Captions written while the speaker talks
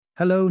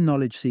Hello,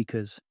 knowledge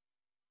seekers.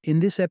 In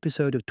this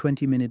episode of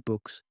 20-Minute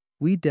Books,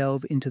 we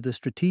delve into the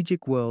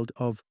strategic world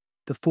of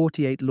The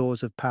 48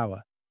 Laws of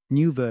Power,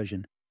 new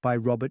version, by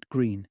Robert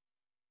Greene.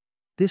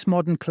 This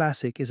modern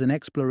classic is an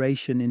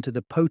exploration into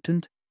the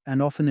potent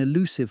and often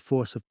elusive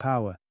force of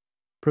power,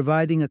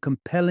 providing a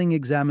compelling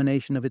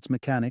examination of its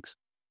mechanics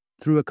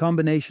through a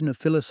combination of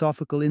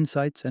philosophical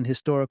insights and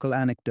historical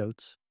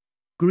anecdotes.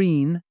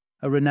 Greene,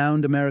 a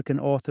renowned American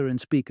author and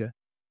speaker,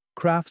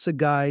 crafts a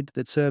guide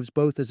that serves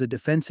both as a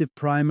defensive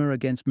primer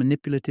against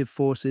manipulative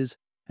forces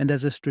and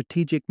as a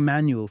strategic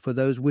manual for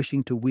those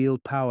wishing to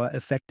wield power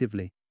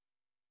effectively.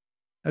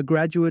 A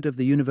graduate of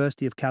the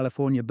University of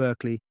California,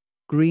 Berkeley,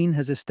 Greene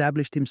has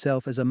established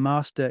himself as a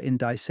master in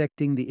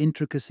dissecting the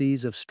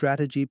intricacies of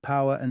strategy,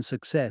 power, and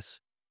success,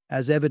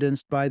 as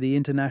evidenced by the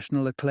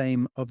international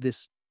acclaim of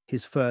this,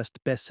 his first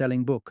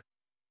best-selling book.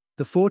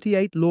 The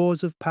 48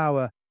 Laws of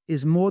Power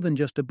is more than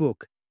just a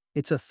book.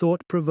 It's a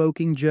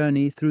thought-provoking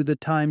journey through the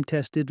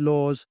time-tested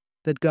laws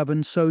that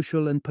govern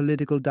social and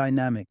political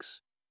dynamics.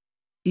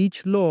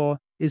 Each law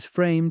is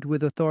framed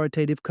with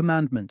authoritative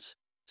commandments,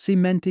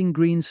 cementing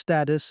Greene's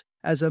status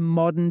as a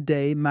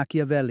modern-day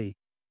Machiavelli.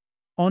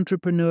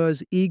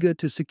 Entrepreneurs eager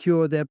to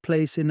secure their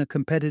place in a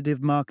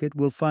competitive market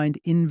will find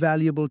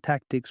invaluable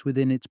tactics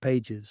within its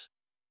pages.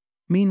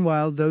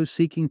 Meanwhile, those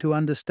seeking to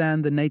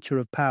understand the nature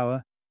of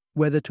power,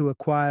 whether to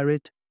acquire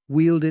it,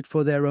 wield it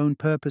for their own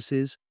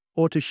purposes,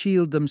 or to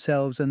shield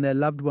themselves and their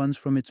loved ones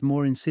from its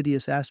more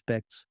insidious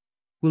aspects,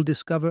 will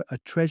discover a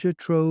treasure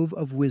trove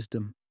of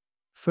wisdom.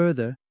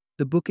 Further,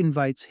 the book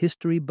invites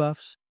history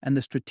buffs and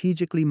the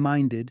strategically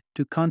minded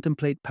to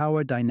contemplate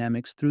power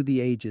dynamics through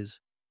the ages,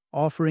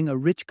 offering a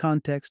rich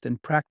context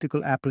and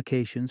practical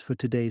applications for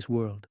today's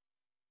world.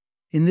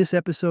 In this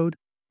episode,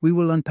 we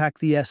will unpack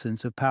the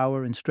essence of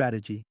power and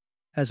strategy,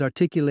 as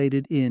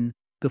articulated in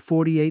The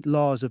 48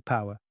 Laws of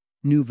Power,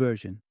 new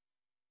version.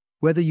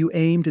 Whether you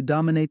aim to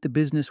dominate the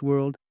business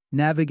world,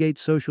 navigate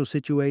social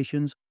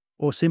situations,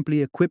 or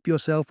simply equip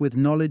yourself with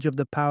knowledge of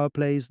the power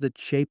plays that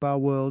shape our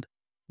world,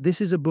 this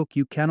is a book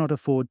you cannot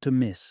afford to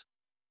miss.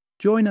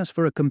 Join us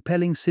for a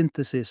compelling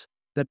synthesis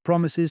that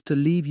promises to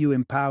leave you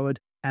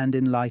empowered and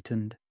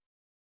enlightened.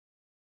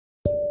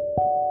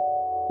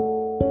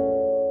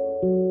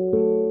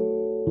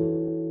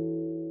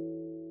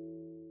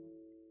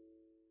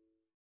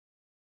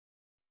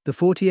 The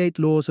 48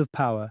 Laws of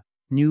Power,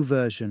 new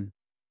version.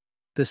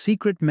 The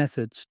secret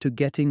methods to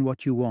getting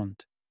what you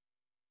want.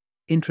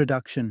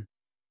 Introduction.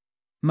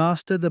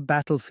 Master the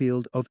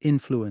battlefield of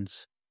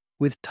influence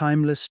with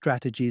timeless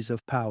strategies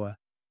of power.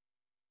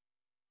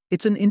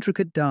 It's an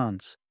intricate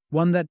dance,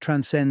 one that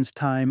transcends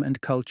time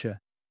and culture.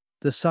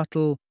 The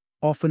subtle,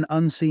 often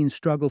unseen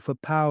struggle for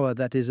power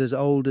that is as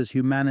old as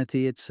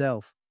humanity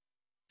itself.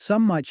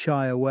 Some might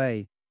shy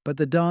away, but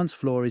the dance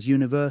floor is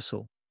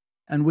universal,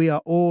 and we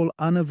are all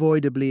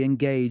unavoidably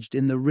engaged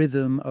in the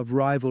rhythm of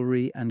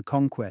rivalry and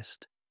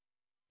conquest.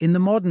 In the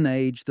modern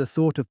age, the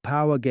thought of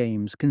power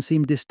games can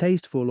seem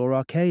distasteful or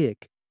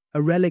archaic,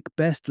 a relic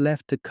best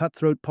left to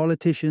cutthroat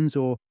politicians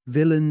or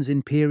villains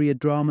in period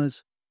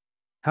dramas.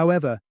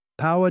 However,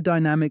 power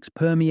dynamics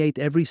permeate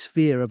every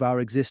sphere of our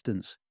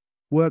existence: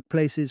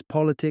 workplaces,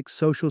 politics,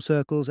 social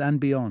circles, and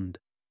beyond.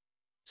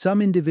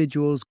 Some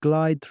individuals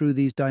glide through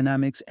these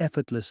dynamics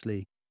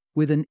effortlessly,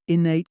 with an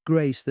innate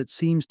grace that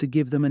seems to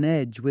give them an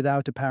edge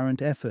without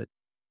apparent effort.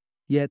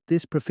 Yet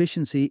this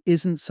proficiency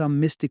isn't some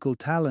mystical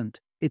talent,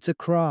 it's a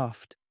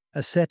craft,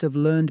 a set of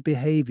learned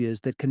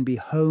behaviors that can be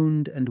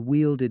honed and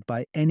wielded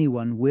by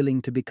anyone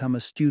willing to become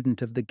a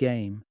student of the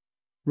game.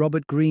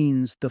 Robert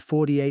Greene's The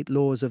 48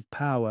 Laws of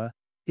Power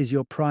is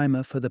your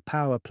primer for the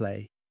power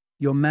play,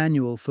 your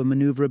manual for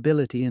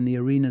maneuverability in the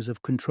arenas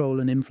of control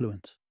and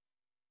influence.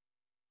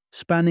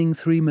 Spanning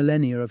 3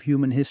 millennia of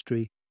human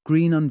history,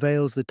 Greene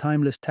unveils the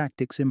timeless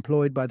tactics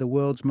employed by the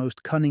world's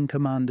most cunning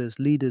commanders,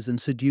 leaders, and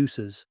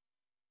seducers.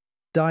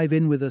 Dive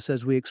in with us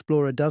as we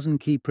explore a dozen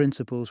key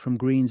principles from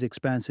Greene's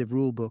expansive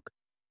rulebook.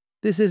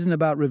 This isn't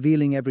about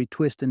revealing every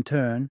twist and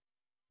turn.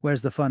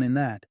 Where's the fun in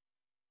that?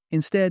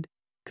 Instead,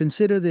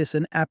 consider this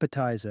an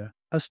appetizer,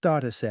 a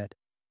starter set,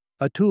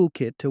 a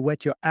toolkit to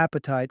whet your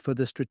appetite for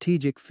the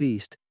strategic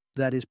feast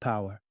that is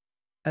power.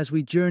 As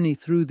we journey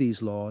through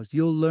these laws,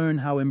 you'll learn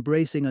how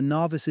embracing a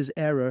novice's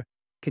error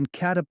can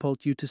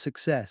catapult you to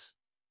success,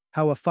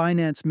 how a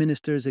finance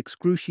minister's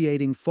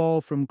excruciating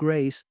fall from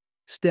grace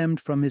stemmed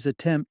from his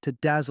attempt to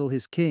dazzle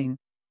his king,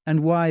 and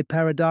why,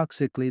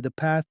 paradoxically, the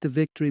path to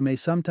victory may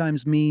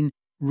sometimes mean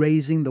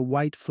raising the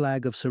white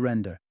flag of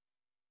surrender.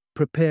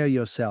 Prepare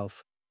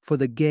yourself, for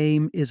the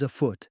game is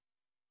afoot,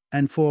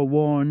 and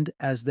forewarned,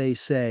 as they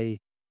say,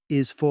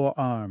 is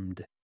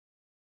forearmed.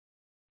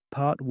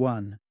 Part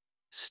 1.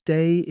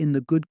 Stay in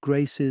the good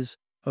graces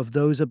of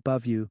those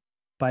above you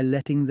by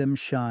letting them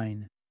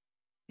shine.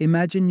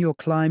 Imagine you're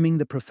climbing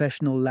the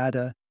professional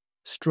ladder,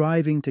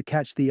 striving to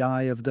catch the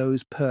eye of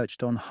those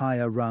perched on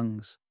higher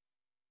rungs.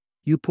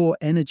 You pour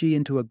energy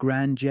into a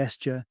grand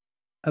gesture,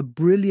 a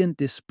brilliant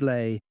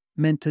display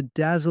meant to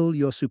dazzle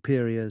your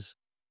superiors,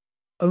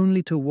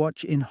 only to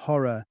watch in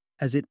horror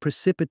as it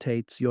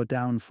precipitates your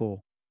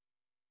downfall.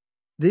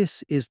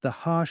 This is the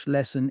harsh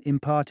lesson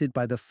imparted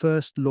by the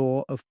first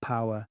law of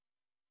power: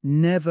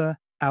 never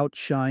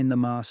outshine the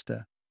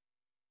master.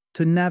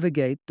 To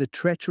navigate the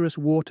treacherous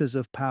waters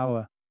of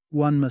power,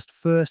 one must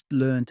first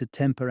learn to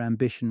temper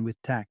ambition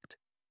with tact.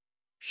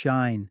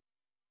 Shine,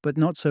 but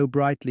not so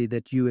brightly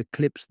that you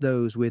eclipse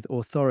those with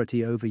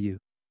authority over you.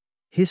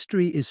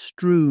 History is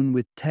strewn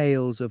with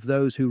tales of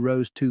those who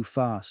rose too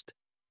fast,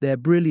 their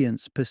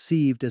brilliance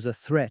perceived as a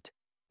threat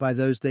by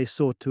those they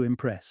sought to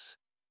impress.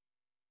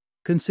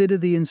 Consider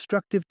the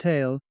instructive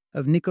tale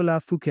of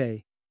Nicolas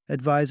Fouquet,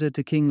 advisor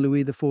to King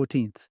Louis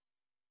XIV.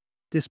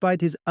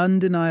 Despite his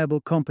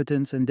undeniable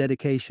competence and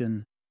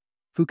dedication,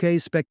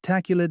 Fouquet's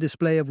spectacular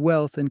display of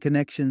wealth and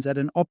connections at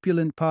an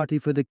opulent party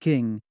for the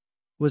king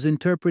was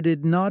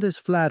interpreted not as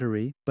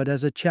flattery but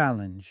as a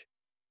challenge.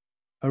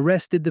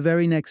 Arrested the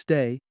very next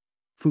day,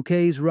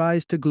 Fouquet's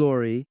rise to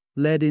glory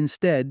led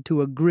instead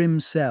to a grim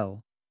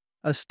cell,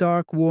 a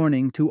stark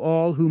warning to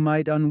all who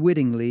might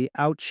unwittingly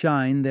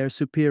outshine their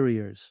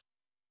superiors.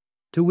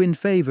 To win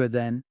favor,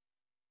 then,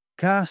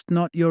 cast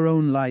not your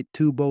own light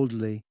too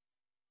boldly,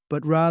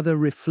 but rather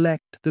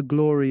reflect the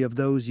glory of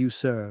those you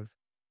serve.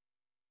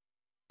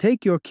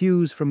 Take your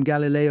cues from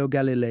Galileo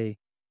Galilei,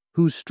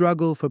 whose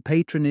struggle for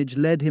patronage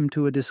led him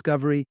to a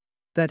discovery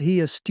that he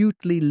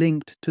astutely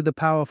linked to the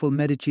powerful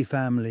Medici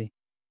family.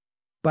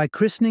 By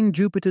christening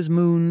Jupiter's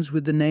moons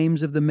with the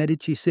names of the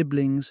Medici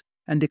siblings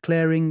and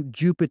declaring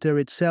Jupiter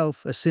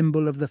itself a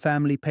symbol of the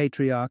family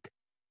patriarch,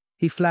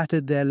 he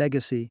flattered their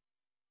legacy,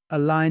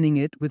 aligning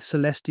it with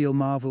celestial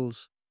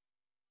marvels.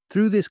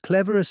 Through this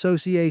clever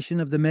association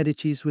of the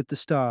Medicis with the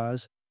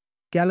stars,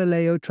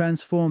 Galileo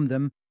transformed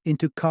them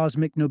into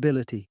cosmic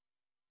nobility,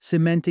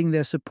 cementing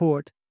their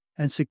support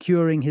and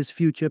securing his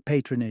future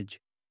patronage.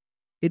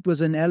 It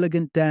was an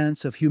elegant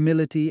dance of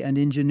humility and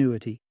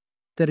ingenuity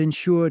that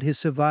ensured his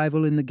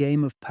survival in the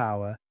game of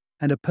power,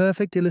 and a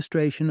perfect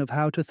illustration of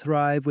how to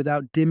thrive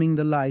without dimming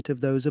the light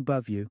of those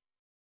above you.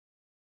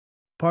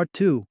 Part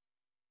 2.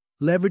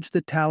 Leverage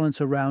the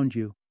talents around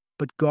you,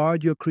 but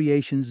guard your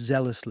creations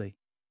zealously.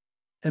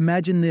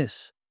 Imagine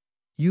this: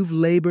 you've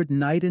labored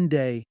night and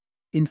day,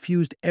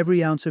 infused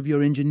every ounce of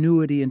your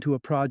ingenuity into a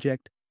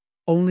project,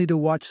 only to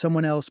watch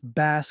someone else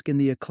bask in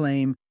the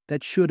acclaim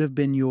that should have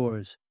been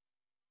yours.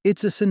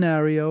 It's a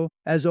scenario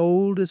as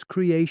old as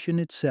creation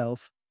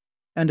itself,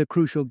 and a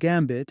crucial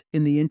gambit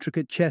in the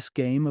intricate chess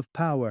game of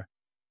power.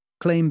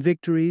 Claim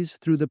victories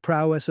through the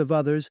prowess of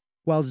others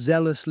while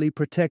zealously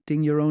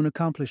protecting your own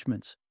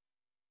accomplishments.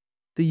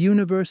 The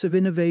universe of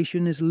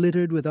innovation is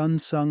littered with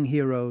unsung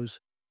heroes,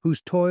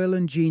 whose toil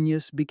and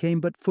genius became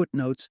but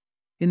footnotes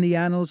in the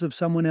annals of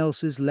someone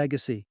else's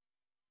legacy.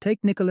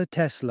 Take Nikola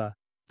Tesla,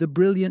 the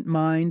brilliant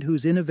mind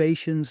whose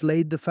innovations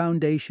laid the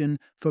foundation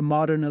for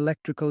modern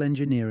electrical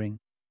engineering.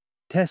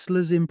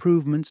 Tesla's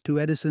improvements to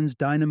Edison's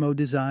dynamo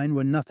design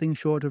were nothing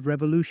short of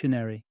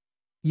revolutionary.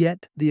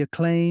 Yet the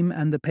acclaim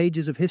and the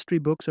pages of history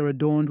books are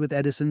adorned with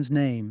Edison's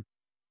name.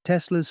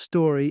 Tesla's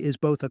story is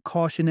both a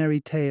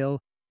cautionary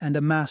tale and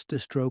a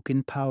masterstroke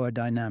in power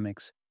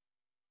dynamics.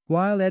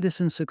 While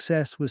Edison's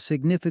success was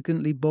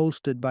significantly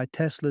bolstered by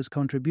Tesla's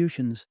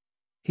contributions,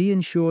 he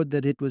ensured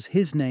that it was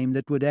his name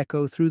that would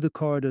echo through the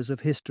corridors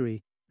of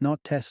history,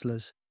 not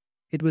Tesla's.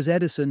 It was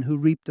Edison who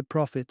reaped the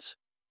profits,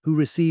 who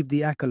received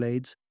the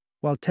accolades,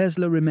 while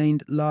Tesla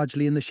remained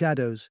largely in the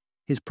shadows,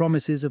 his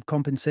promises of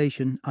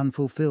compensation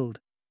unfulfilled.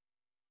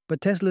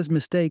 But Tesla's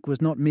mistake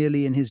was not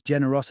merely in his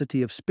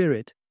generosity of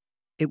spirit,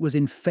 it was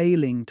in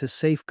failing to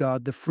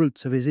safeguard the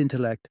fruits of his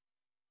intellect.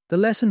 The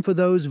lesson for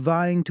those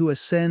vying to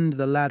ascend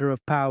the ladder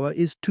of power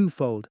is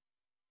twofold.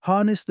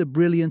 Harness the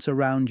brilliance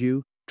around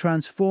you,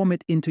 transform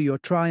it into your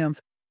triumph,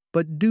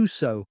 but do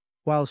so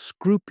while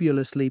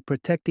scrupulously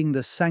protecting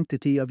the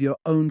sanctity of your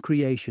own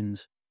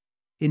creations.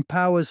 In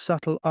power's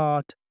subtle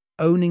art,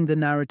 owning the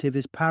narrative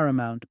is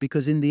paramount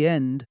because in the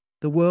end,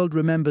 the world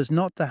remembers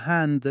not the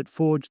hand that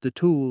forged the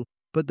tool,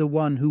 but the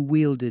one who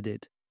wielded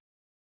it.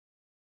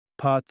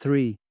 Part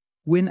 3.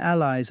 Win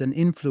allies and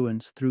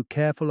influence through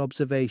careful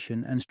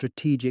observation and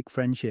strategic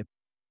friendship.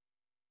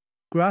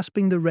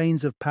 Grasping the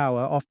reins of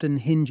power often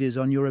hinges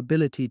on your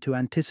ability to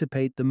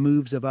anticipate the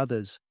moves of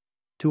others,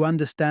 to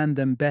understand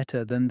them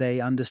better than they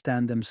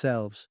understand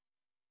themselves,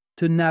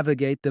 to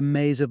navigate the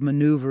maze of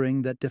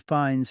maneuvering that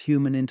defines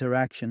human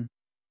interaction.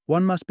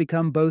 One must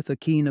become both a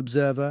keen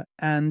observer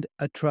and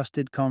a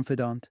trusted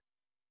confidant.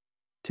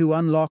 To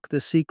unlock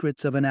the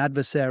secrets of an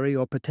adversary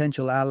or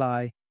potential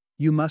ally,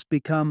 you must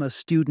become a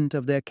student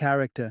of their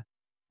character,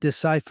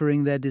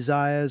 deciphering their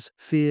desires,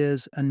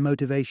 fears, and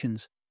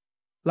motivations.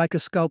 Like a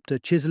sculptor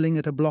chiseling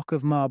at a block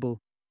of marble,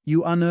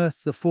 you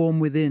unearth the form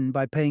within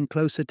by paying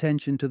close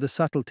attention to the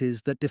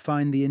subtleties that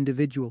define the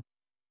individual.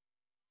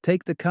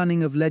 Take the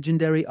cunning of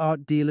legendary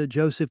art dealer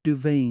Joseph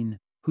Duveen,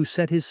 who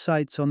set his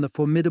sights on the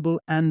formidable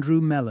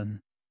Andrew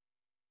Mellon.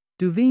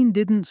 Duveen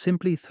didn't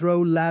simply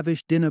throw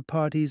lavish dinner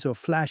parties or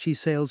flashy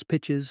sales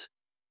pitches.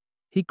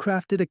 He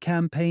crafted a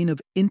campaign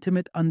of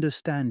intimate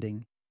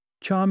understanding,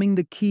 charming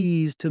the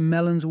keys to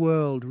Mellon's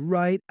world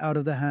right out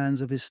of the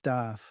hands of his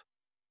staff.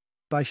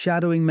 By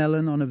shadowing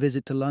Mellon on a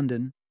visit to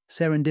London,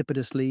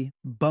 serendipitously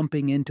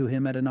bumping into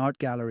him at an art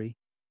gallery,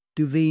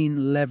 Duveen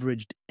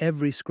leveraged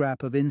every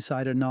scrap of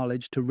insider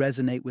knowledge to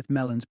resonate with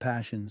Mellon's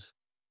passions.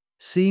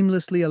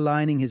 Seamlessly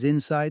aligning his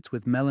insights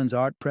with Mellon's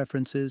art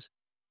preferences,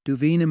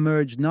 Duveen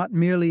emerged not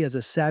merely as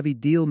a savvy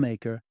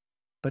dealmaker,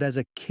 but as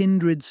a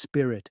kindred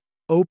spirit,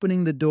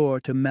 opening the door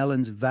to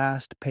Mellon's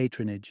vast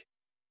patronage.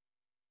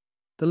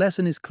 The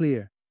lesson is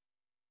clear.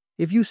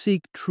 If you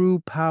seek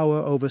true power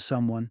over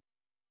someone,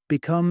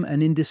 become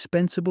an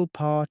indispensable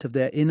part of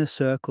their inner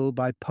circle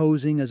by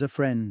posing as a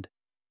friend.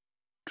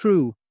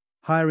 True,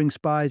 hiring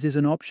spies is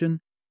an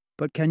option,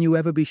 but can you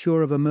ever be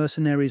sure of a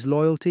mercenary's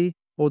loyalty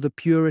or the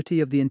purity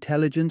of the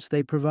intelligence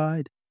they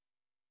provide?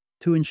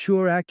 To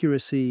ensure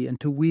accuracy and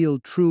to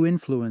wield true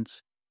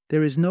influence,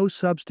 there is no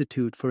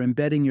substitute for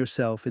embedding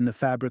yourself in the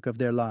fabric of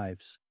their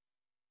lives.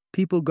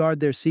 People guard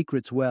their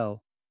secrets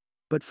well,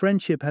 but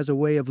friendship has a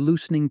way of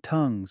loosening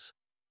tongues,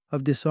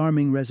 of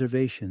disarming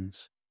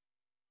reservations.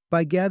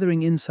 By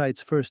gathering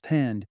insights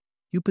firsthand,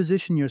 you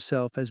position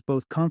yourself as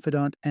both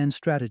confidant and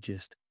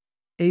strategist,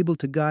 able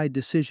to guide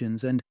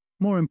decisions and,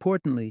 more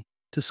importantly,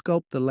 to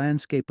sculpt the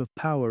landscape of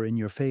power in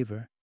your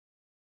favor.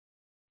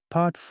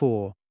 Part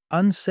 4.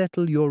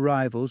 Unsettle your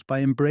rivals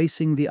by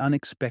embracing the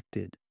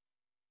unexpected.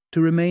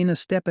 To remain a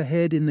step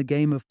ahead in the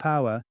game of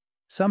power,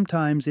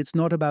 sometimes it's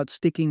not about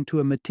sticking to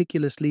a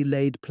meticulously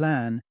laid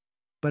plan,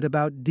 but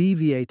about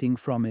deviating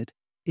from it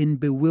in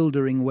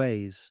bewildering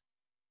ways.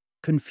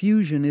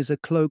 Confusion is a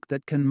cloak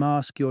that can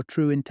mask your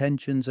true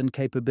intentions and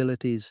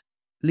capabilities,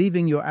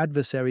 leaving your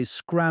adversaries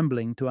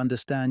scrambling to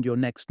understand your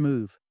next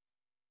move.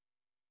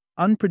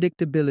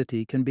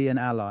 Unpredictability can be an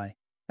ally,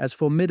 as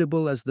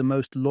formidable as the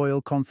most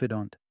loyal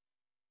confidant.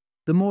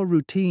 The more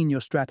routine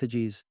your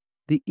strategies,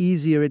 the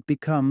easier it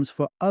becomes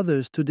for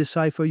others to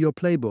decipher your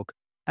playbook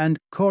and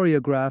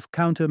choreograph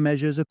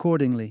countermeasures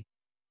accordingly.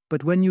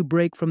 But when you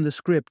break from the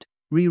script,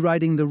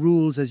 rewriting the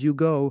rules as you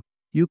go,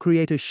 you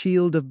create a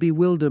shield of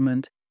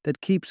bewilderment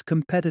that keeps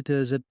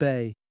competitors at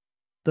bay.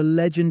 The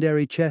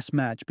legendary chess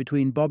match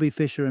between Bobby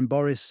Fischer and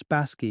Boris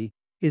Spassky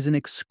is an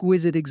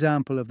exquisite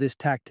example of this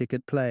tactic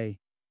at play.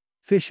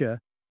 Fischer,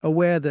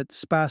 aware that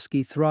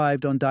Spassky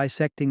thrived on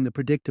dissecting the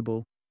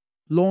predictable,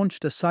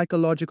 launched a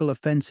psychological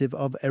offensive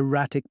of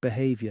erratic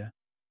behavior.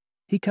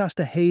 He cast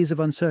a haze of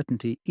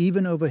uncertainty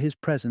even over his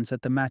presence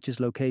at the match's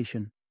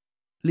location,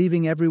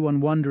 leaving everyone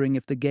wondering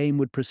if the game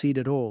would proceed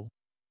at all.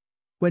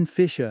 When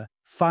Fischer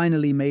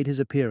finally made his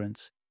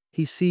appearance,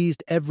 he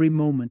seized every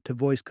moment to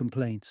voice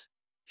complaints,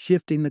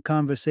 shifting the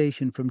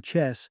conversation from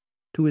chess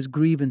to his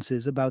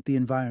grievances about the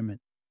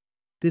environment.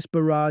 This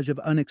barrage of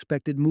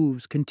unexpected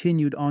moves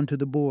continued onto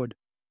the board,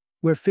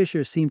 where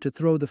Fischer seemed to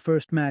throw the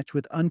first match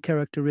with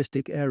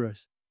uncharacteristic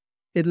errors.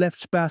 It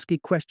left Spassky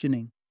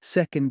questioning,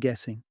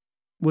 second-guessing.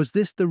 Was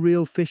this the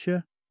real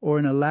Fischer, or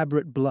an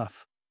elaborate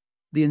bluff?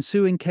 The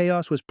ensuing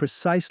chaos was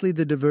precisely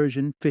the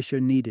diversion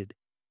Fischer needed.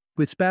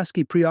 With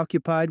Spassky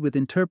preoccupied with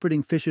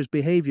interpreting Fischer's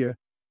behavior,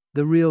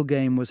 the real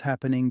game was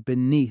happening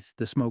beneath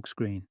the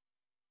smokescreen.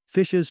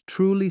 Fischer's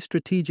truly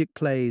strategic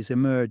plays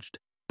emerged,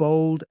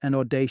 bold and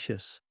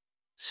audacious,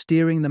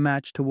 steering the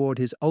match toward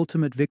his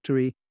ultimate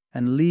victory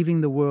and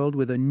leaving the world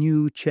with a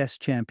new chess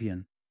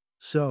champion.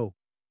 So,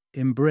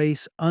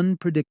 embrace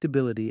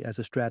unpredictability as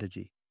a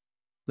strategy.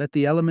 Let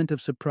the element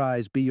of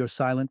surprise be your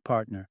silent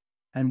partner,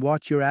 and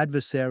watch your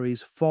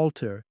adversaries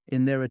falter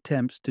in their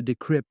attempts to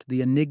decrypt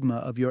the enigma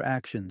of your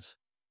actions.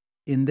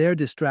 In their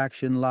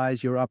distraction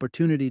lies your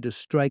opportunity to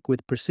strike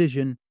with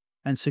precision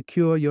and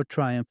secure your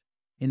triumph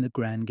in the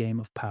grand game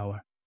of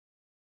power.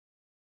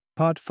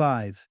 Part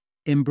 5.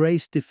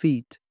 Embrace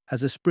defeat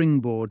as a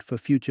springboard for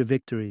future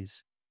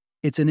victories.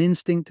 It's an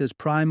instinct as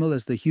primal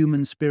as the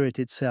human spirit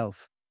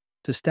itself,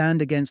 to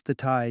stand against the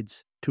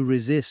tides, to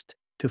resist,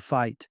 to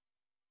fight.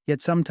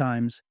 Yet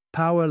sometimes,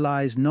 power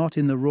lies not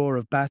in the roar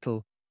of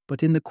battle,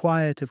 but in the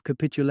quiet of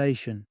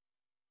capitulation.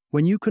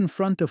 When you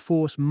confront a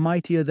force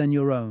mightier than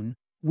your own,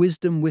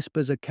 wisdom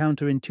whispers a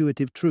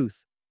counterintuitive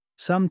truth.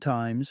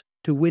 Sometimes,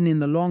 to win in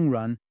the long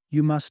run,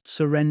 you must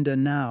surrender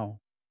now.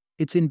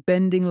 It's in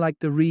bending like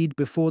the reed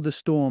before the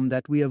storm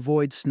that we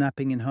avoid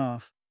snapping in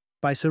half.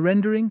 By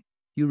surrendering,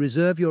 you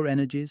reserve your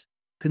energies,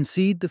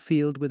 concede the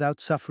field without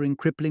suffering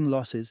crippling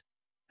losses,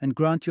 and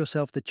grant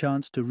yourself the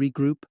chance to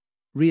regroup,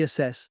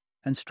 reassess,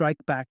 and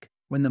strike back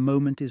when the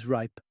moment is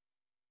ripe.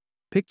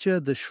 Picture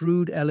the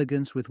shrewd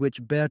elegance with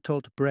which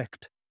Bertolt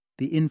Brecht,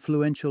 the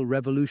influential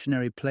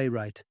revolutionary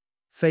playwright,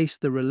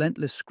 faced the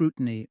relentless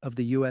scrutiny of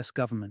the U.S.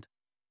 government.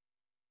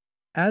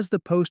 As the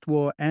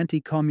post-war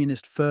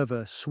anti-communist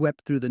fervor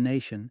swept through the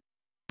nation,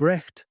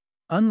 Brecht,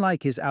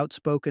 unlike his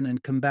outspoken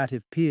and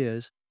combative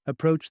peers,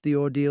 approached the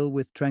ordeal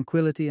with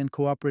tranquility and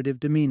cooperative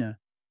demeanor.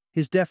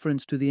 His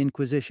deference to the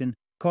Inquisition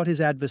caught his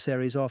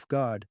adversaries off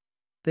guard.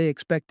 They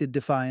expected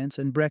defiance,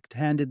 and Brecht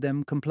handed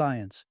them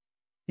compliance.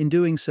 In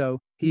doing so,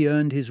 he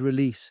earned his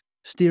release,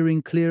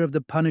 steering clear of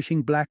the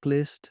punishing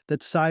blacklist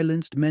that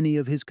silenced many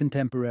of his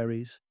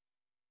contemporaries.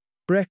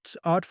 Brecht's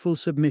artful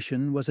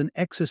submission was an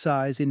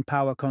exercise in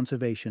power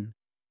conservation.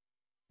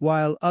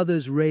 While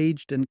others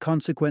raged and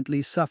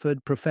consequently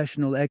suffered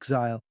professional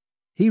exile,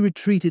 he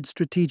retreated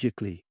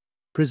strategically,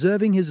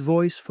 preserving his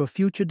voice for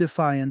future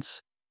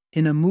defiance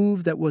in a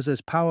move that was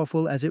as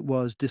powerful as it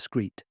was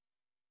discreet.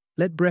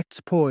 Let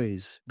Brecht's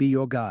poise be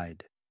your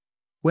guide.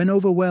 When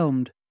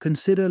overwhelmed,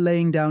 consider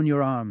laying down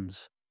your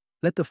arms.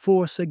 Let the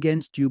force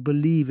against you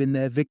believe in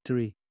their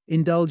victory,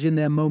 indulge in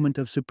their moment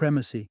of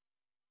supremacy.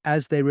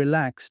 As they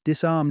relax,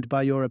 disarmed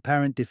by your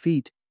apparent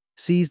defeat,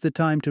 seize the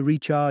time to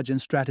recharge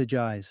and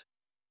strategize.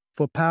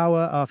 For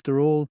power,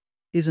 after all,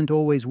 isn't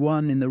always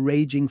won in the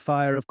raging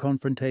fire of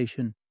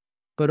confrontation,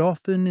 but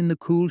often in the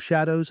cool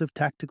shadows of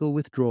tactical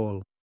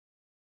withdrawal.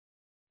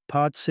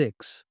 Part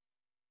 6.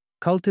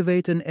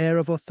 Cultivate an air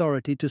of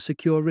authority to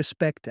secure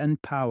respect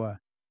and power.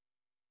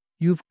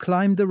 You've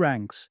climbed the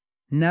ranks,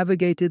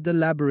 navigated the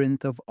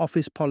labyrinth of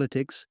office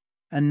politics,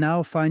 and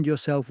now find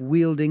yourself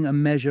wielding a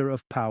measure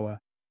of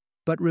power.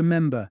 But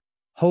remember,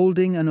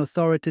 holding an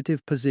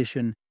authoritative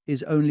position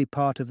is only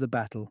part of the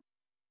battle.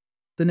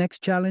 The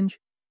next challenge?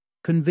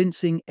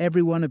 Convincing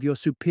everyone of your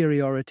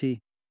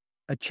superiority,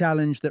 a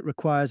challenge that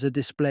requires a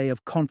display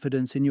of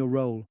confidence in your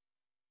role.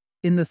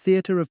 In the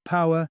theater of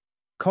power,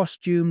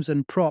 costumes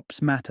and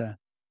props matter.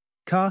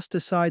 Cast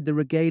aside the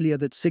regalia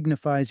that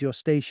signifies your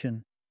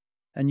station,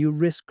 and you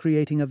risk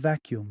creating a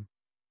vacuum,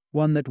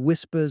 one that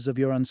whispers of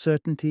your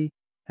uncertainty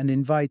and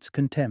invites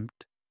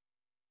contempt.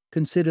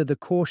 Consider the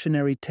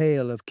cautionary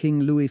tale of King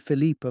Louis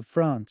Philippe of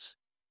France,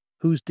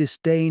 whose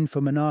disdain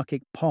for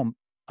monarchic pomp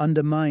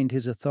undermined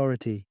his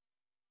authority.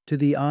 To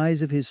the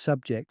eyes of his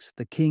subjects,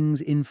 the king's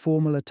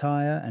informal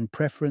attire and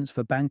preference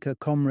for banker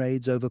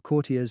comrades over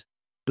courtiers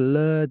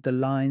blurred the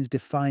lines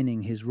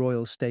defining his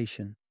royal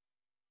station.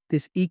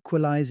 This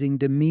equalizing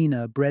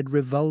demeanor bred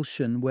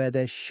revulsion where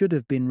there should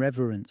have been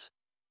reverence,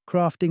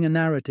 crafting a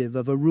narrative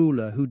of a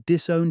ruler who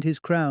disowned his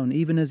crown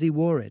even as he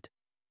wore it.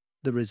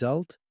 The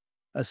result?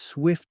 A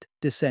swift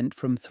descent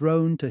from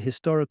throne to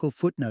historical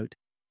footnote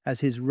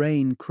as his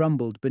reign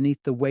crumbled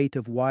beneath the weight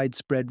of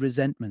widespread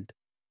resentment.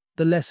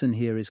 The lesson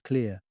here is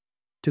clear.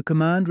 To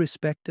command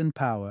respect and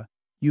power,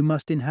 you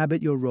must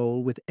inhabit your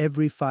role with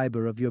every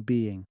fiber of your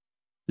being.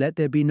 Let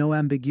there be no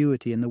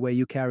ambiguity in the way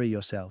you carry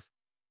yourself.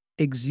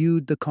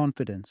 Exude the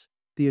confidence,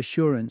 the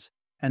assurance,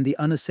 and the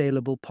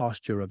unassailable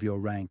posture of your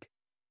rank.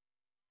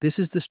 This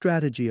is the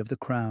strategy of the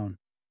crown.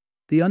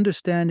 The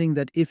understanding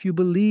that if you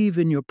believe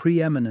in your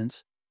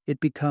preeminence, it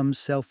becomes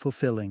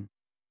self-fulfilling.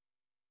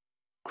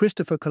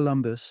 Christopher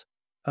Columbus,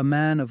 a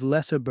man of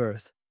lesser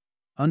birth,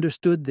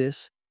 understood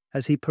this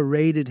as he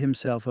paraded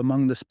himself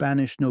among the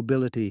Spanish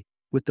nobility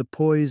with the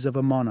poise of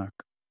a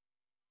monarch.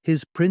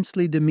 His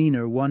princely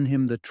demeanor won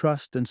him the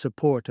trust and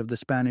support of the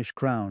Spanish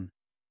crown,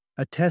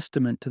 a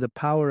testament to the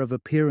power of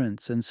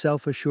appearance and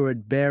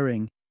self-assured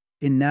bearing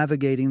in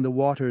navigating the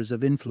waters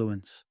of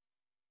influence.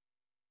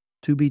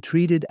 To be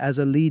treated as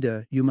a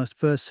leader, you must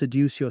first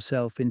seduce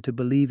yourself into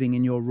believing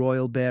in your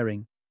royal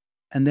bearing,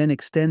 and then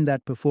extend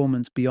that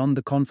performance beyond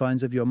the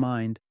confines of your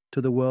mind to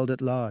the world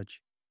at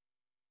large.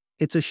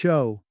 It's a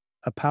show,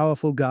 a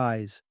powerful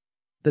guise,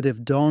 that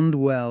if donned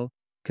well,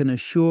 can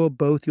assure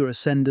both your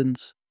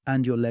ascendance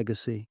and your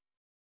legacy.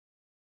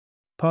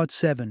 Part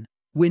 7.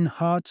 Win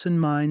hearts and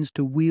minds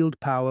to wield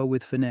power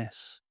with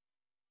finesse.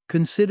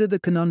 Consider the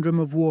conundrum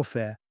of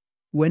warfare.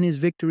 When is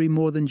victory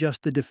more than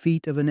just the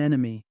defeat of an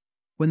enemy?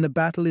 When the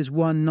battle is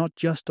won not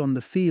just on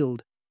the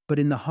field, but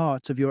in the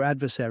hearts of your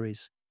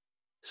adversaries.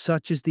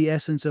 Such is the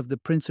essence of the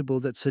principle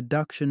that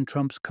seduction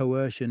trumps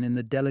coercion in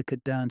the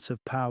delicate dance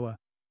of power.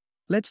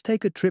 Let's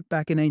take a trip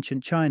back in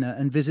ancient China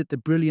and visit the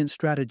brilliant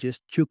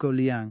strategist Zhuge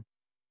Liang.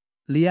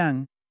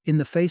 Liang, in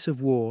the face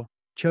of war,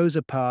 chose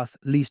a path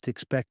least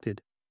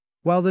expected.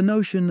 While the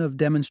notion of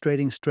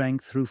demonstrating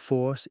strength through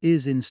force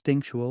is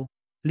instinctual,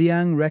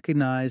 Liang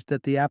recognized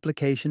that the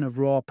application of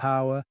raw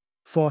power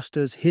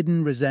fosters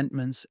hidden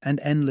resentments and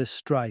endless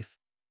strife.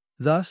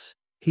 Thus,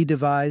 he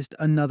devised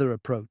another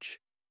approach,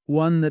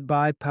 one that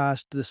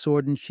bypassed the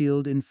sword and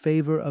shield in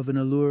favor of an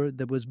allure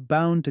that was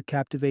bound to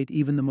captivate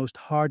even the most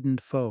hardened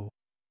foe.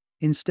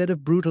 Instead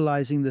of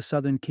brutalizing the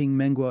southern king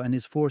Mengguo and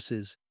his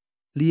forces,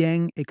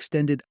 Liang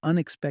extended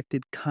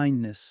unexpected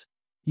kindness,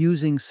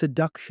 using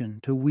seduction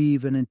to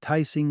weave an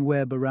enticing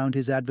web around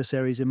his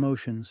adversary's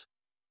emotions.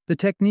 The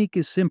technique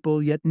is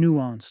simple yet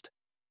nuanced.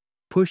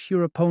 Push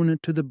your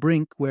opponent to the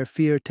brink where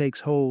fear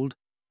takes hold,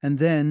 and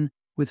then,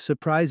 with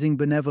surprising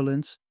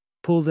benevolence,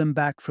 pull them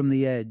back from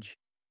the edge.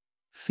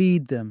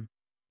 Feed them,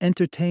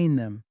 entertain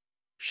them,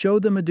 show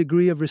them a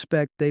degree of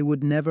respect they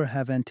would never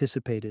have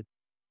anticipated.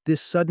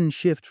 This sudden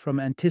shift from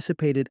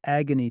anticipated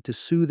agony to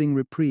soothing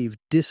reprieve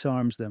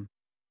disarms them,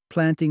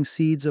 planting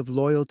seeds of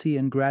loyalty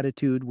and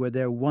gratitude where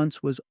there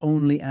once was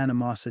only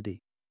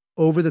animosity.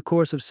 Over the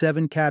course of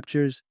 7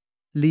 captures,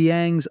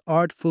 Liang's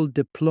artful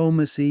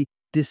diplomacy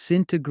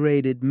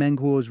disintegrated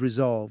Menghuo's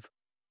resolve.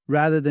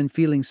 Rather than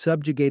feeling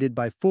subjugated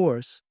by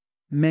force,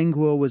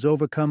 Menghuo was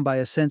overcome by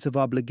a sense of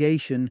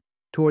obligation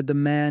toward the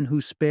man who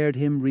spared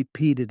him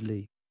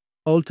repeatedly.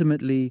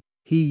 Ultimately,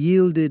 he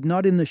yielded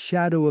not in the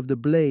shadow of the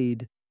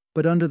blade,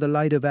 but under the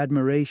light of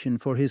admiration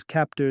for his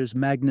captor's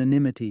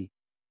magnanimity.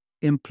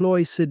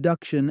 employ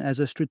seduction as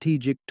a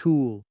strategic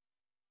tool.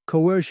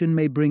 Coercion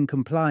may bring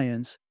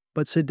compliance,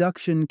 but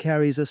seduction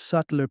carries a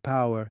subtler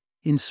power,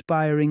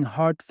 inspiring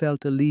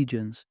heartfelt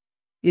allegiance.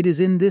 It is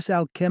in this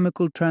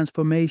alchemical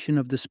transformation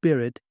of the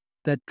spirit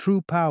that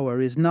true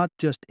power is not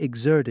just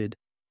exerted,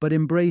 but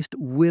embraced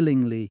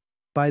willingly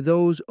by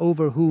those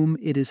over whom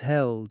it is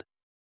held.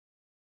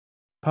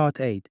 Part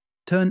 8.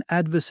 Turn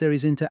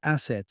adversaries into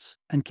assets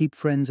and keep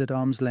friends at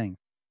arm's length.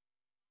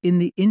 In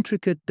the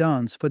intricate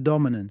dance for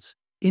dominance,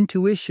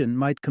 intuition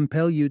might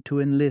compel you to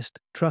enlist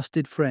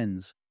trusted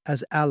friends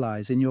as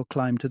allies in your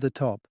climb to the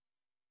top.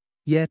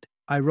 Yet,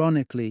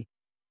 ironically,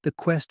 the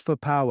quest for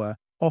power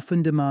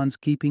often demands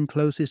keeping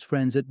closest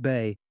friends at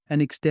bay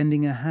and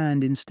extending a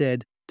hand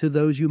instead to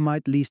those you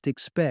might least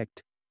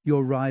expect,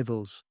 your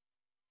rivals.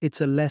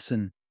 It's a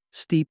lesson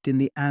steeped in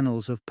the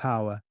annals of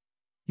power.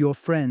 Your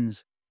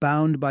friends,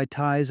 bound by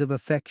ties of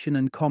affection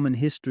and common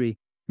history,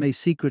 may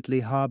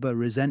secretly harbor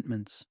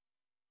resentments.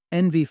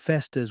 Envy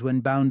festers when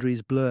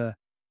boundaries blur,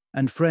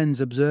 and friends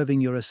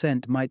observing your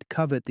ascent might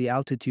covet the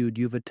altitude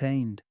you've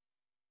attained.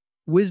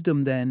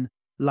 Wisdom, then,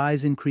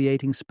 lies in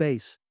creating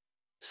space,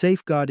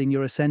 safeguarding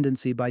your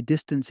ascendancy by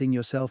distancing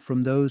yourself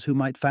from those who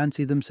might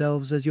fancy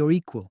themselves as your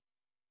equal.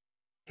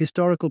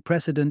 Historical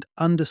precedent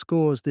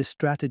underscores this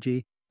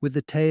strategy with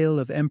the tale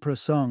of Emperor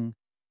Song,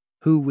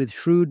 who with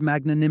shrewd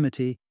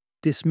magnanimity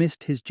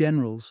dismissed his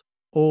generals,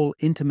 all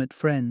intimate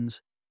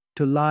friends,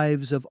 to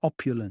lives of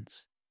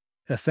opulence,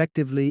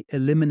 effectively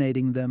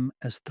eliminating them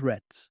as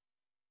threats.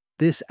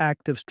 This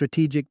act of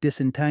strategic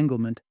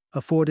disentanglement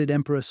afforded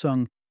Emperor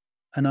Sung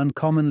an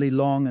uncommonly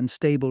long and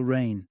stable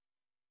reign.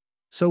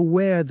 So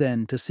where,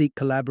 then, to seek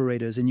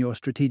collaborators in your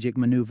strategic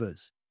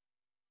maneuvers?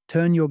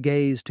 Turn your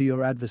gaze to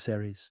your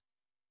adversaries.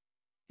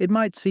 It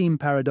might seem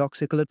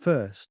paradoxical at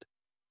first,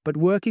 but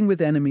working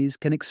with enemies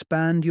can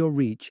expand your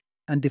reach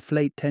and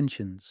deflate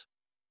tensions.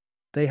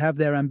 They have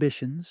their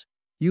ambitions,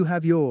 you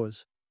have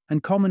yours,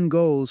 and common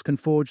goals can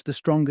forge the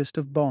strongest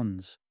of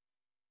bonds.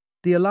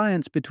 The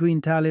alliance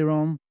between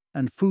Talleyrand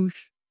and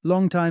Foch,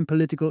 longtime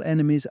political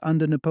enemies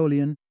under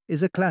Napoleon,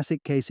 is a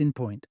classic case in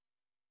point.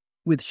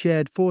 With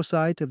shared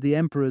foresight of the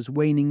emperor's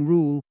waning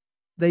rule,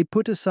 they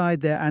put aside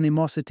their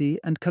animosity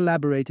and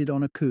collaborated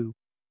on a coup,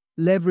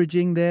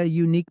 leveraging their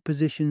unique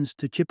positions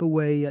to chip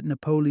away at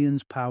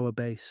Napoleon's power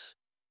base.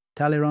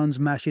 Talleyrand's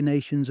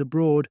machinations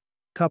abroad,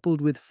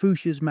 coupled with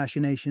Foch's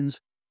machinations,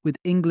 with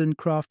England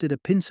crafted a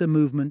pincer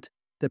movement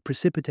that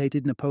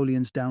precipitated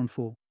Napoleon's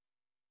downfall.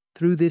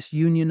 Through this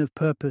union of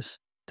purpose,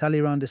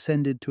 Talleyrand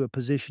ascended to a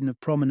position of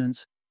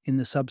prominence in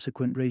the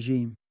subsequent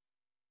regime.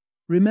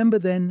 Remember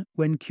then,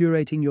 when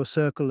curating your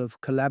circle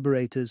of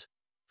collaborators,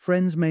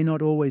 friends may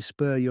not always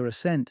spur your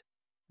ascent.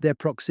 Their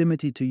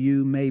proximity to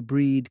you may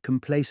breed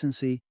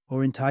complacency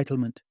or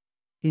entitlement.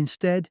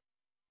 Instead,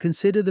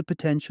 consider the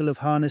potential of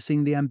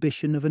harnessing the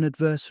ambition of an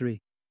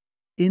adversary.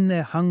 In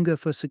their hunger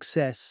for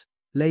success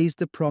lays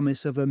the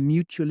promise of a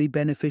mutually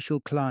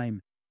beneficial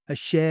climb, a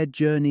shared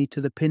journey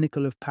to the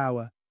pinnacle of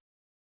power.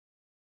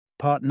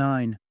 Part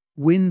 9.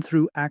 Win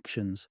through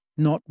actions,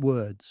 not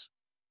words.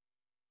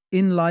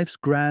 In life's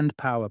grand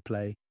power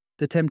play,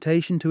 the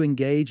temptation to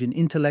engage in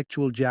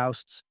intellectual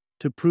jousts,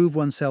 to prove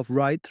oneself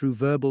right through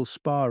verbal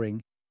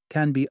sparring,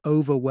 can be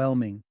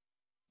overwhelming.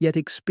 Yet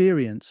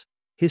experience,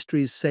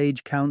 history's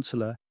sage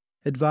counselor,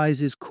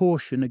 advises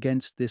caution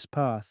against this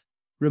path,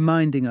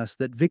 reminding us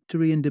that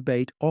victory in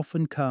debate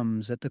often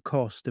comes at the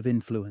cost of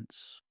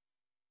influence.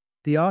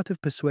 The art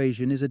of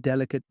persuasion is a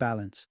delicate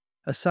balance,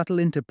 a subtle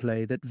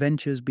interplay that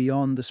ventures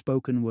beyond the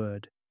spoken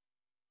word.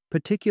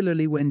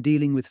 Particularly when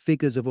dealing with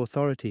figures of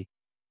authority,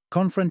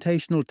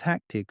 confrontational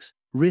tactics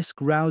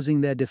risk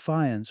rousing their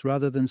defiance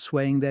rather than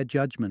swaying their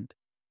judgment.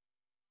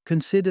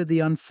 Consider the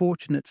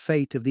unfortunate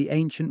fate of the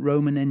ancient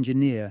Roman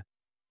engineer,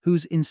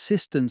 whose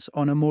insistence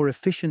on a more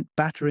efficient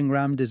battering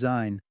ram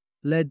design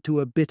led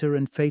to a bitter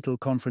and fatal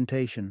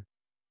confrontation.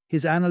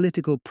 His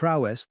analytical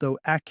prowess, though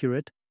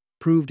accurate,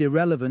 proved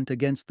irrelevant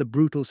against the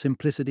brutal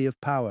simplicity of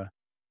power.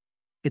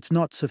 It's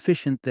not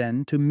sufficient,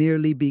 then, to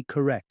merely be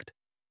correct.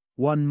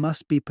 One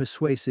must be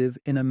persuasive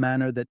in a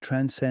manner that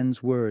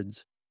transcends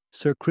words.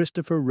 Sir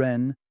Christopher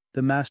Wren,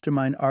 the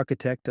mastermind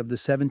architect of the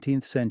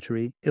 17th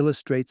century,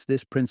 illustrates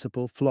this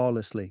principle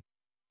flawlessly.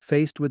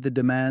 Faced with the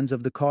demands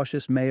of the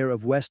cautious mayor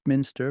of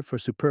Westminster for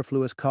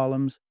superfluous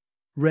columns,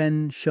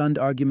 Wren shunned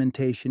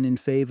argumentation in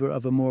favor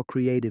of a more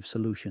creative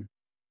solution.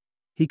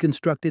 He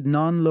constructed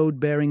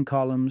non-load-bearing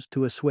columns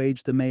to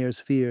assuage the mayor's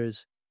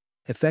fears,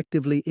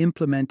 effectively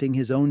implementing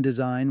his own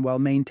design while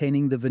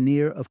maintaining the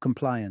veneer of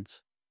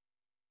compliance.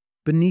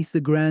 Beneath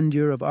the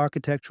grandeur of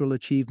architectural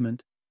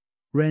achievement,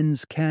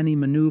 Wren's canny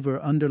maneuver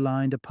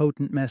underlined a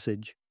potent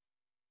message.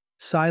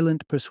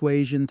 Silent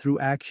persuasion through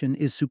action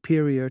is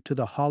superior to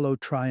the hollow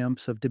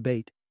triumphs of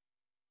debate.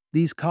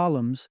 These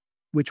columns,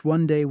 which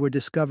one day were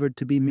discovered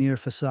to be mere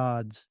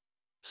facades,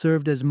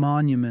 served as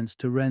monuments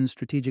to Wren's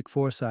strategic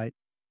foresight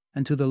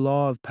and to the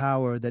law of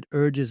power that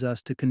urges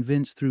us to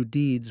convince through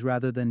deeds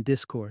rather than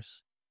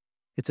discourse.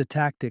 It's a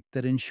tactic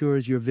that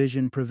ensures your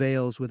vision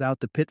prevails without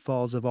the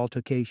pitfalls of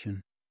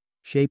altercation.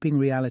 shaping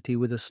reality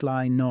with a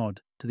sly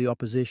nod to the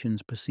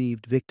opposition's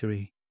perceived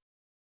victory.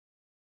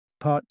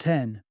 Part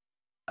 10.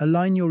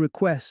 Align your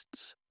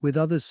requests with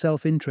others'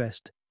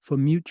 self-interest for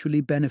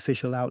mutually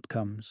beneficial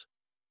outcomes.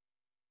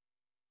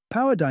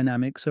 Power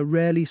dynamics are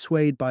rarely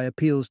swayed by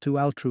appeals to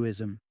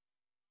altruism.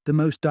 The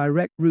most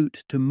direct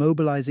route to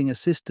mobilizing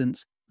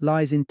assistance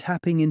lies in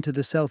tapping into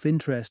the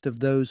self-interest of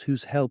those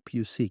whose help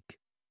you seek.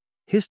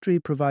 History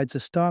provides a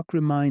stark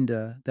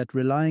reminder that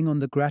relying on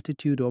the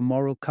gratitude or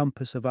moral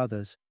compass of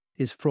others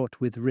is fraught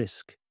with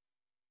risk.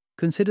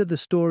 Consider the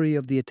story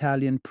of the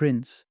Italian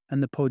prince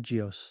and the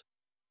Poggios,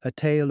 a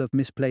tale of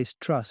misplaced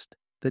trust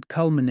that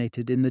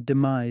culminated in the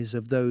demise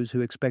of those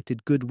who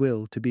expected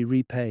goodwill to be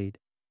repaid.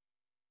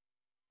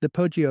 The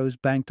Poggios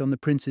banked on the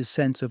prince's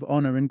sense of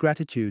honor and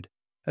gratitude,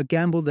 a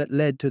gamble that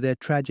led to their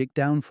tragic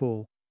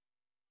downfall.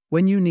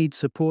 When you need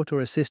support or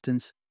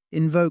assistance,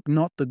 invoke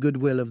not the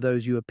goodwill of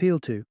those you appeal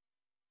to,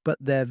 but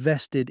their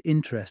vested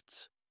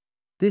interests.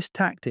 This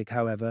tactic,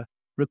 however,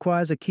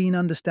 requires a keen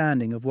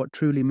understanding of what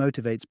truly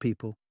motivates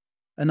people,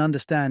 an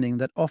understanding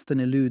that often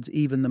eludes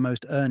even the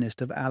most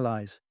earnest of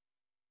allies.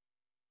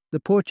 The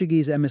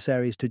Portuguese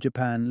emissaries to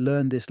Japan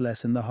learned this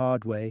lesson the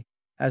hard way,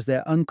 as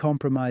their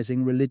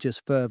uncompromising religious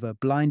fervor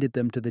blinded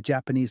them to the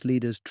Japanese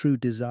leader's true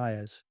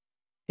desires.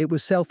 It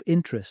was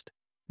self-interest,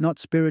 not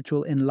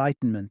spiritual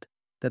enlightenment,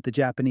 that the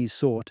Japanese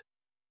sought,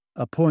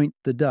 a point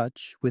the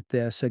Dutch, with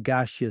their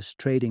sagacious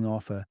trading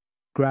offer,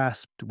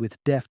 grasped with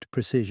deft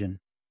precision.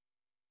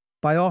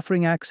 By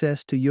offering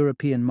access to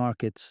European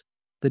markets,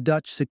 the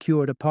Dutch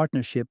secured a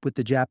partnership with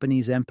the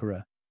Japanese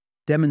emperor,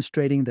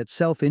 demonstrating that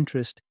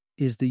self-interest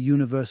is the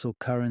universal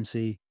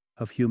currency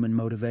of human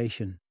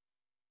motivation.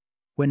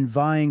 When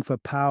vying for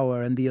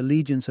power and the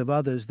allegiance of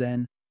others,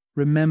 then,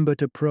 remember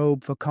to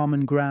probe for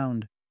common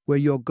ground, where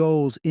your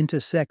goals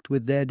intersect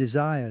with their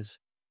desires.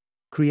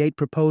 Create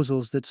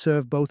proposals that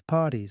serve both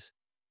parties,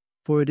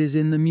 for it is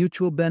in the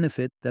mutual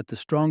benefit that the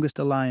strongest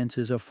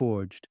alliances are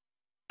forged.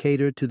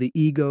 Cater to the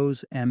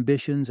egos,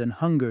 ambitions, and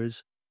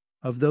hungers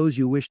of those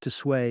you wish to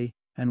sway,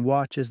 and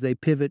watch as they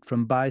pivot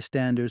from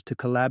bystanders to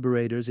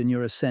collaborators in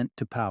your ascent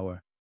to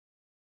power.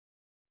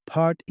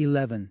 Part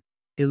 11.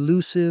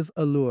 Elusive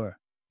allure,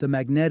 the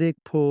magnetic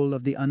pull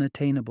of the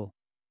unattainable.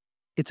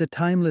 It's a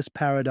timeless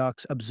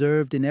paradox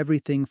observed in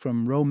everything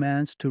from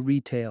romance to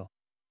retail.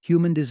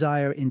 Human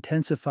desire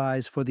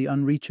intensifies for the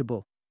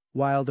unreachable,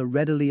 while the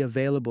readily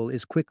available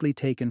is quickly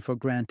taken for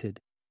granted.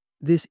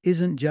 This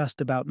isn't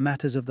just about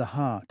matters of the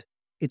heart.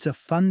 It's a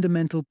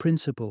fundamental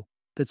principle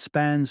that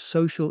spans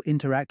social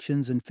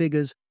interactions and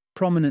figures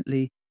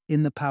prominently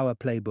in the power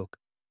playbook.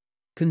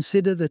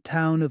 Consider the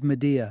town of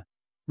Medea,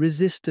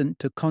 resistant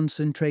to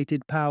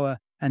concentrated power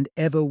and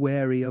ever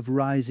wary of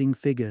rising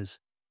figures.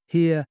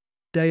 Here,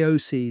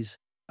 Deioces,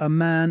 a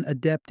man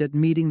adept at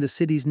meeting the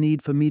city's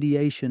need for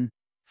mediation,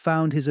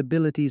 found his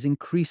abilities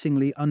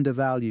increasingly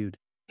undervalued.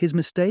 His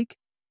mistake?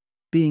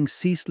 Being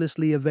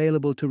ceaselessly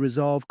available to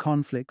resolve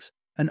conflicts,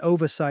 an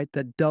oversight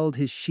that dulled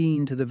his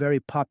sheen to the very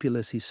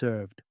populace he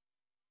served.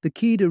 The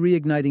key to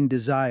reigniting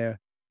desire,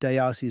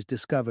 Deioces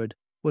discovered,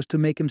 was to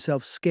make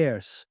himself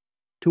scarce,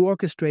 to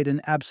orchestrate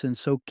an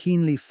absence so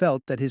keenly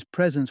felt that his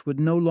presence would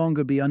no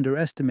longer be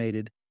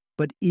underestimated,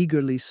 but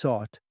eagerly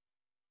sought.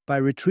 By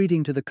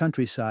retreating to the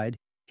countryside,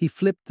 he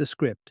flipped the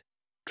script,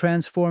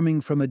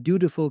 transforming from a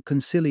dutiful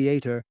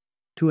conciliator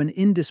to an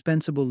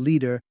indispensable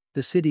leader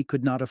the city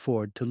could not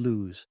afford to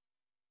lose.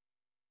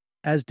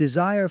 As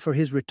desire for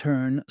his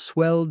return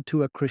swelled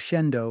to a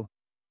crescendo,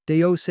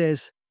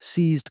 Deioces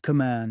seized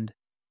command,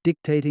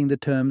 dictating the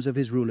terms of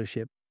his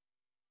rulership.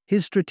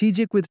 His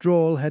strategic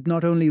withdrawal had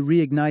not only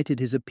reignited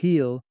his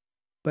appeal,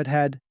 but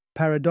had,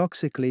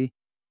 paradoxically,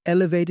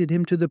 elevated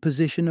him to the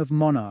position of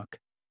monarch.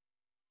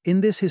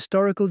 In this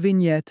historical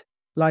vignette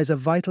lies a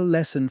vital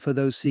lesson for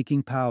those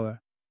seeking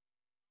power.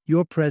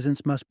 Your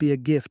presence must be a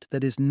gift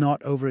that is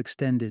not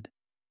overextended.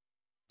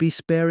 Be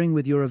sparing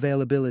with your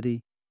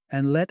availability,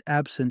 and let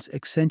absence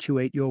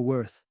accentuate your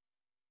worth.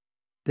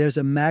 There's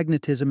a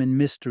magnetism in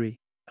mystery,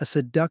 a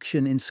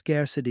seduction in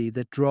scarcity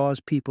that draws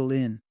people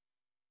in.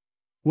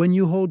 When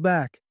you hold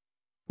back,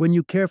 when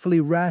you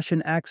carefully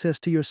ration access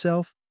to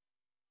yourself,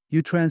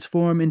 you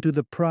transform into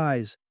the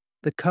prize,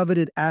 the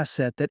coveted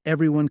asset that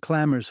everyone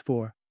clamors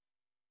for.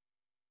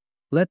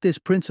 Let this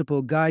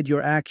principle guide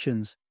your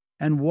actions,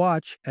 and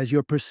watch as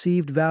your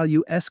perceived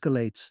value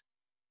escalates,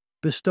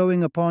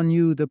 bestowing upon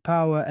you the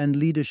power and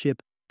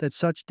leadership that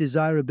such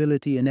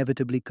desirability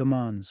inevitably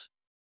commands.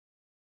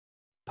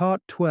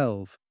 Part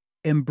 12.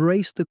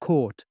 Embrace the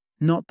court,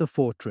 not the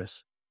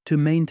fortress, to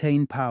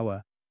maintain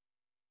power.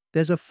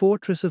 There's a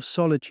fortress of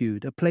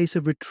solitude, a place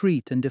of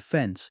retreat and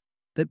defense,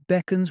 that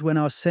beckons when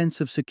our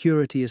sense of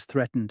security is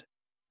threatened,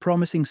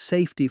 promising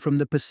safety from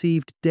the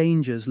perceived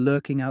dangers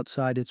lurking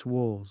outside its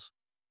walls.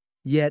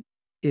 Yet,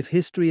 if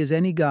history is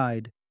any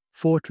guide,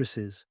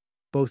 fortresses,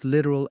 both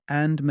literal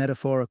and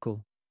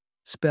metaphorical,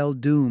 spell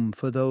doom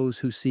for those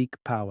who seek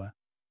power.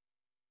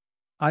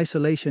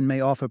 Isolation may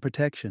offer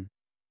protection,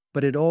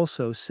 but it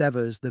also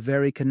severs the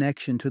very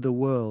connection to the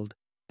world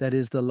that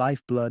is the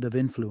lifeblood of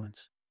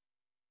influence.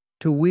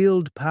 To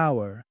wield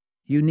power,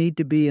 you need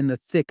to be in the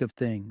thick of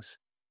things,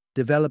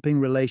 developing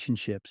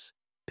relationships,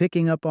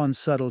 picking up on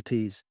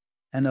subtleties,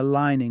 and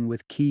aligning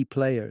with key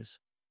players.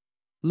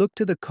 Look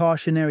to the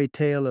cautionary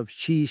tale of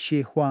Qi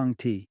Shi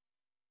Huangti.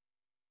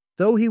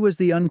 Though he was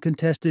the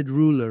uncontested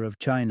ruler of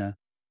China,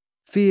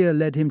 fear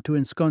led him to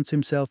ensconce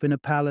himself in a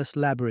palace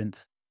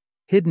labyrinth,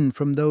 hidden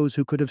from those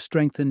who could have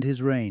strengthened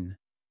his reign.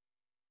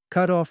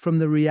 Cut off from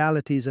the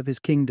realities of his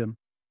kingdom,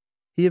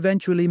 he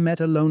eventually met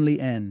a lonely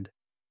end,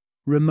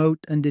 remote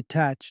and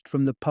detached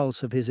from the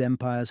pulse of his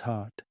empire's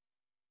heart.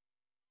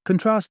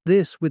 Contrast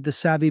this with the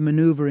savvy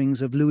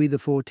maneuverings of Louis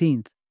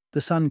XIV,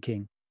 the Sun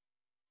King.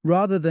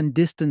 Rather than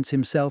distance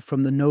himself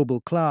from the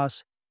noble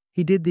class,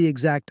 he did the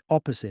exact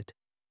opposite,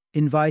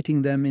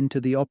 inviting them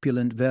into the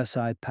opulent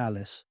Versailles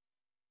Palace.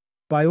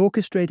 By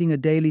orchestrating a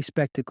daily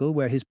spectacle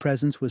where his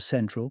presence was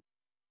central,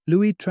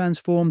 Louis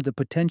transformed the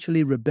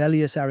potentially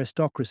rebellious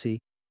aristocracy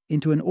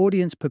into an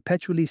audience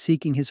perpetually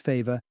seeking his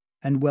favor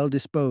and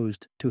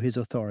well-disposed to his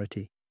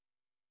authority.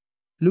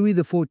 Louis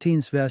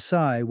XIV's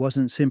Versailles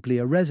wasn't simply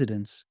a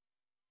residence.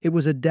 It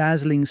was a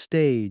dazzling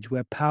stage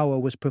where power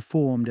was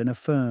performed and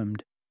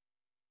affirmed.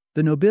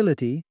 The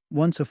nobility,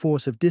 once a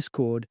force of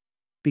discord,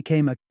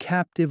 became a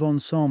captive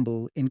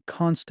ensemble in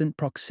constant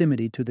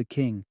proximity to the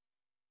king.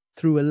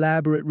 Through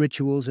elaborate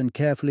rituals and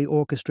carefully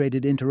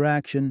orchestrated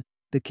interaction,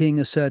 the king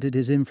asserted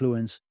his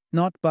influence,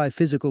 not by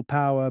physical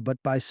power but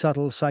by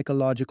subtle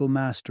psychological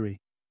mastery.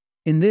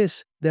 In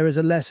this, there is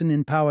a lesson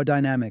in power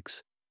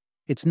dynamics.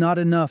 It's not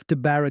enough to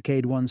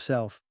barricade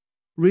oneself.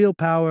 Real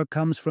power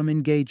comes from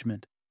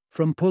engagement,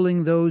 from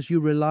pulling those you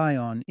rely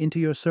on into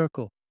your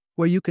circle,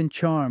 where you can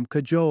charm,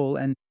 cajole,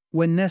 and,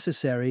 when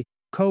necessary,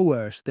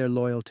 coerce their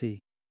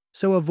loyalty.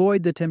 So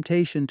avoid the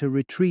temptation to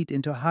retreat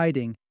into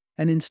hiding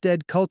and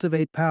instead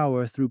cultivate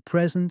power through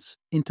presence,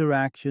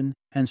 interaction,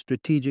 and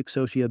strategic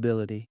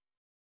sociability.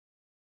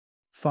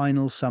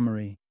 Final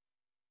summary.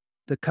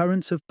 The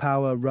currents of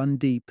power run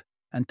deep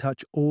and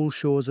touch all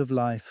shores of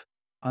life,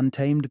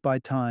 untamed by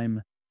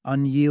time,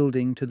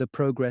 unyielding to the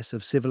progress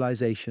of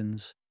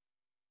civilizations.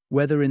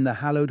 Whether in the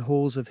hallowed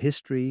halls of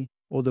history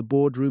or the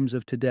boardrooms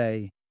of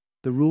today,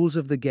 the rules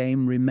of the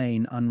game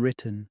remain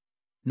unwritten,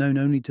 known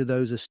only to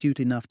those astute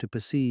enough to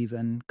perceive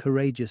and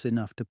courageous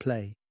enough to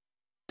play.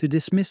 To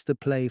dismiss the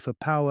play for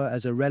power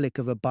as a relic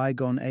of a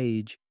bygone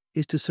age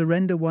is to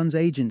surrender one's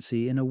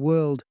agency in a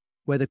world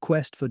where the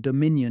quest for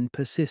dominion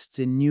persists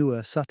in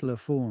newer, subtler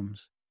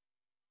forms.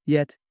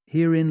 Yet,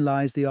 herein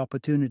lies the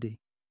opportunity.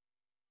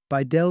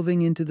 By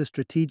delving into the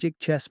strategic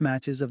chess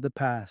matches of the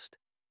past,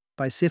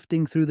 by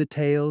sifting through the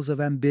tales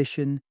of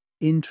ambition,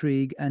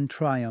 intrigue, and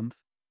triumph,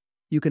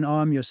 you can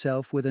arm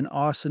yourself with an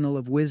arsenal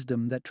of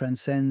wisdom that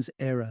transcends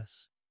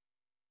eras.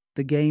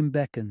 The game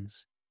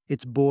beckons,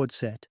 its board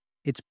set,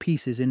 its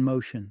pieces in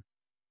motion.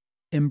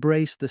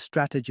 Embrace the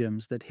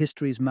stratagems that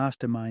history's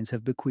masterminds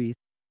have bequeathed.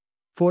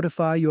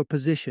 Fortify your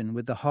position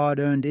with the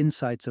hard-earned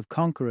insights of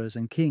conquerors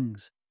and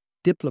kings,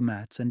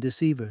 diplomats and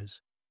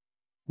deceivers.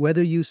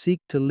 Whether you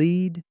seek to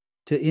lead,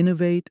 to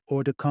innovate,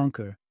 or to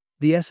conquer,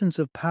 the essence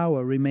of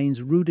power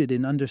remains rooted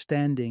in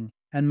understanding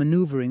and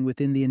maneuvering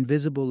within the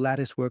invisible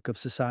latticework of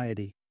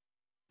society.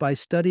 By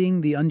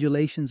studying the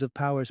undulations of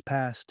power's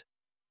past,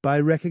 by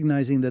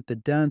recognizing that the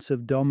dance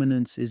of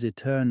dominance is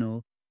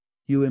eternal,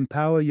 you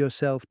empower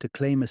yourself to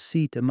claim a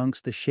seat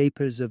amongst the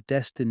shapers of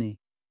destiny,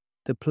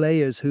 the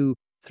players who,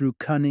 through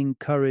cunning,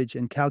 courage,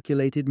 and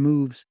calculated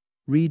moves,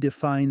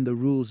 redefine the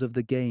rules of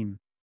the game.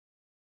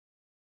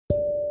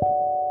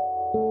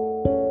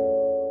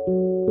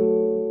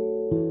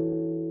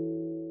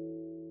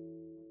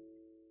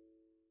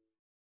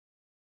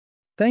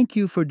 Thank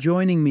you for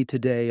joining me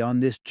today on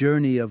this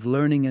journey of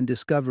learning and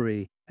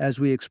discovery as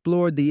we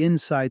explored the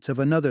insights of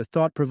another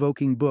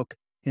thought-provoking book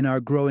in our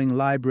growing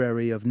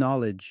library of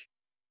knowledge.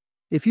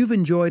 If you've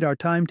enjoyed our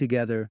time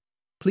together,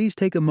 please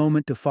take a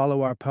moment to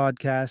follow our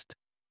podcast,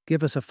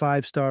 give us a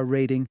 5-star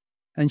rating,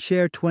 and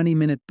share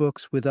 20-minute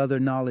books with other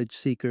knowledge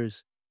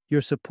seekers.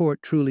 Your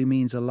support truly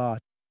means a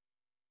lot.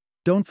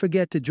 Don't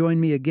forget to join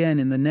me again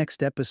in the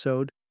next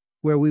episode,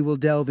 where we will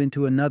delve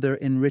into another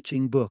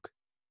enriching book.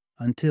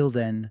 Until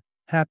then,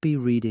 happy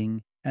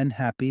reading and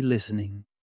happy listening.